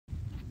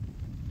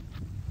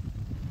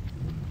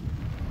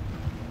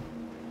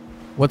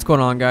What's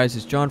going on, guys?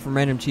 It's John from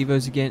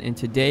randomChievos again, and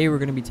today we're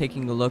going to be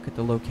taking a look at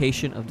the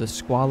location of the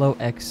Squalo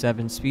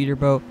X7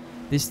 speederboat.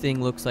 This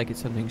thing looks like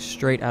it's something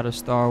straight out of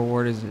Star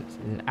Wars. It's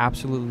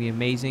absolutely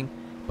amazing,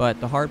 but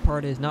the hard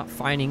part is not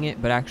finding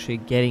it, but actually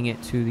getting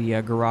it to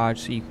the garage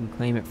so you can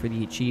claim it for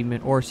the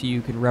achievement, or so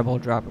you can rebel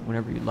drop it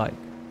whenever you like.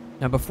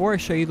 Now, before I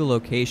show you the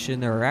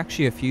location, there are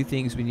actually a few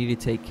things we need to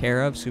take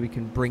care of so we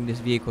can bring this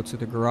vehicle to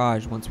the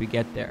garage once we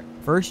get there.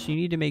 First, you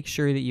need to make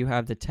sure that you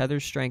have the tether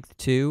strength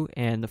 2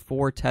 and the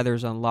 4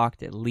 tethers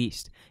unlocked at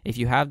least. If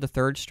you have the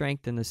 3rd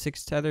strength and the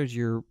 6 tethers,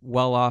 you're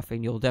well off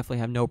and you'll definitely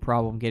have no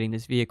problem getting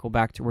this vehicle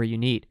back to where you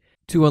need.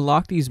 To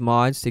unlock these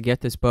mods to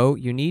get this boat,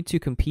 you need to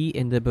compete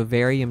in the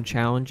Bavarium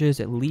challenges,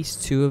 at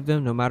least 2 of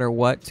them, no matter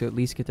what, to at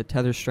least get the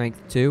tether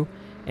strength 2.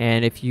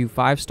 And if you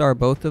 5-star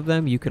both of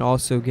them, you can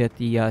also get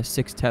the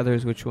 6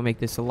 tethers, which will make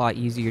this a lot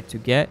easier to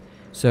get.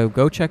 So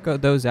go check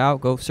those out.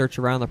 Go search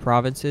around the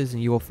provinces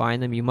and you will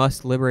find them. You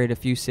must liberate a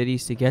few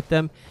cities to get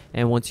them.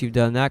 And once you've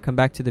done that, come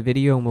back to the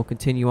video and we'll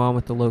continue on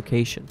with the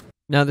location.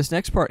 Now, this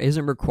next part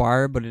isn't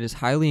required, but it is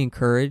highly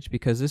encouraged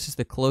because this is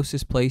the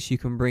closest place you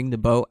can bring the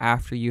boat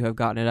after you have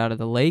gotten it out of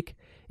the lake.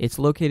 It's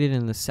located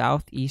in the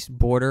southeast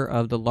border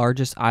of the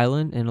largest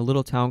island in a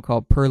little town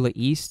called Perla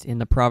East in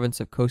the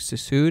province of Costa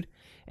Sud.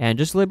 And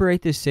just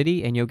liberate this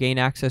city and you'll gain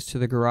access to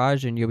the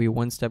garage and you'll be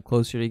one step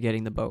closer to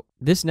getting the boat.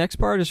 This next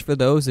part is for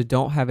those that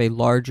don't have a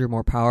larger,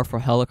 more powerful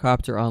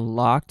helicopter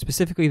unlocked,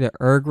 specifically the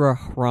Ergra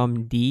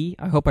Hrum D.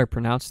 I hope I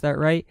pronounced that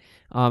right.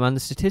 On the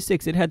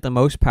statistics, it had the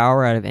most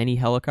power out of any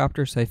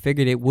helicopter, so I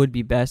figured it would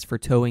be best for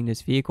towing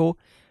this vehicle.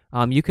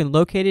 You can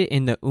locate it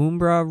in the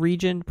Umbra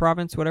region,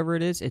 province, whatever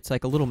it is. It's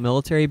like a little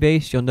military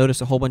base. You'll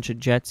notice a whole bunch of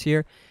jets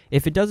here.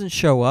 If it doesn't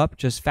show up,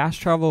 just fast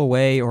travel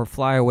away or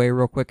fly away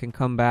real quick and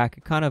come back.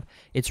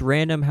 It's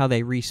random how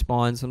they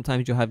respawn.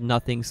 Sometimes you'll have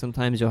nothing,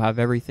 sometimes you'll have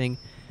everything.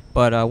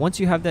 But once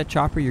you have that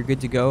chopper, you're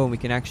good to go, and we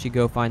can actually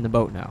go find the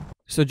boat now.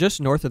 So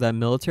just north of that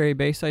military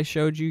base I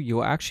showed you,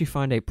 you'll actually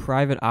find a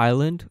private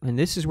island, and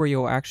this is where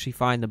you'll actually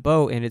find the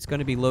boat, and it's going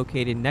to be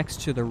located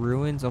next to the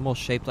ruins,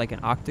 almost shaped like an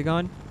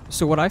octagon.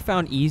 So what I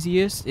found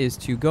easiest is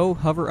to go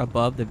hover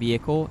above the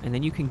vehicle, and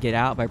then you can get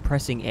out by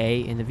pressing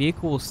A, and the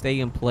vehicle will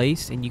stay in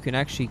place, and you can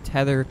actually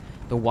tether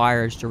the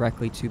wires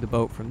directly to the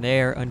boat from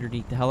there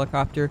underneath the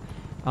helicopter.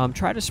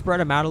 Try to spread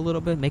them out a little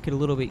bit, make it a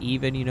little bit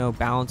even, you know,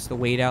 balance the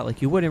weight out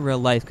like you would in real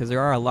life, because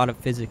there are a lot of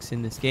physics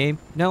in this game.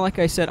 Now, like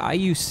I said, I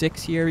use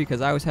 6 here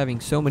because I was having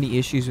so many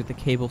issues with the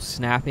cable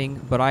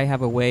snapping, but I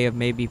have a way of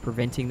maybe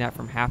preventing that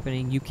from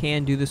happening. You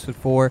can do this with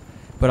 4,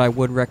 but I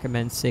would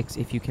recommend 6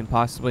 if you can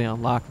possibly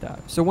unlock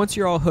that. So once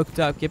you're all hooked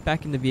up, get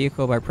back in the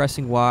vehicle by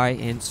pressing Y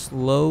and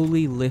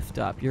slowly lift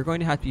up. You're going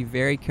to have to be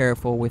very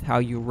careful with how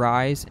you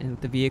rise in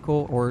the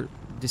vehicle or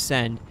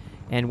descend,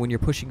 and when you're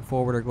pushing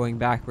forward or going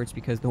backwards,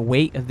 because the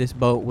weight of this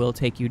boat will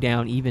take you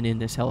down even in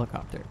this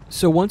helicopter.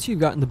 So once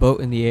you've gotten the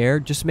boat in the air,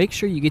 just make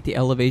sure you get the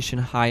elevation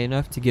high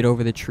enough to get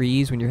over the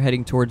trees when you're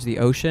heading towards the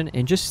ocean,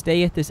 and just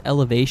stay at this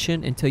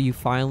elevation until you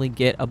finally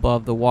get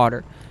above the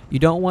water. You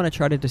don't want to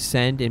try to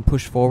descend and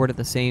push forward at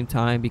the same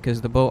time,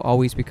 because the boat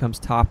always becomes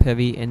top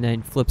heavy and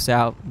then flips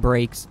out,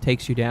 breaks,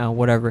 takes you down,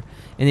 whatever,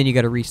 and then you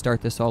got to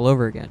restart this all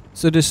over again.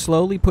 So just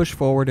slowly push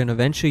forward and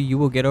eventually you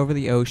will get over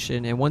the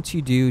ocean, and once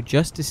you do,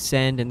 just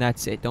descend and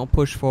that's it. Don't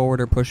push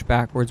forward or push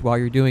backwards while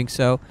you're doing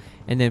so.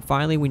 And then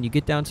finally, when you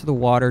get down to the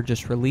water,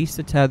 just release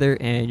the tether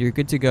and you're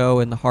good to go,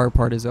 and the hard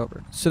part is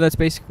over. So that's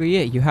basically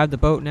it. You have the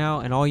boat now,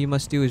 and all you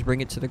must do is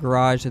bring it to the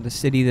garage of the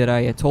city that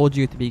I told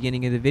you at the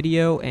beginning of the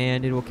video,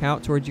 and it will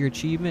count towards your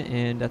achievement,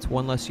 and that's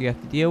one less you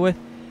have to deal with.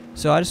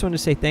 So I just want to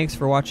say thanks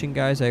for watching,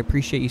 guys. I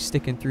appreciate you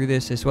sticking through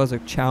this. This was a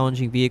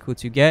challenging vehicle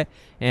to get,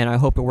 and I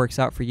hope it works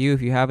out for you.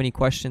 If you have any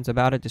questions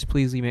about it, just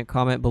please leave me a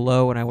comment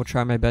below, and I will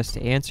try my best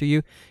to answer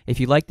you.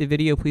 If you liked the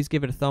video, please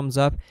give it a thumbs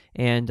up,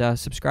 and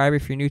subscribe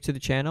if you're new to the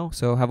channel.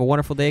 So have a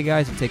wonderful day,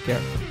 guys, and take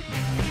care.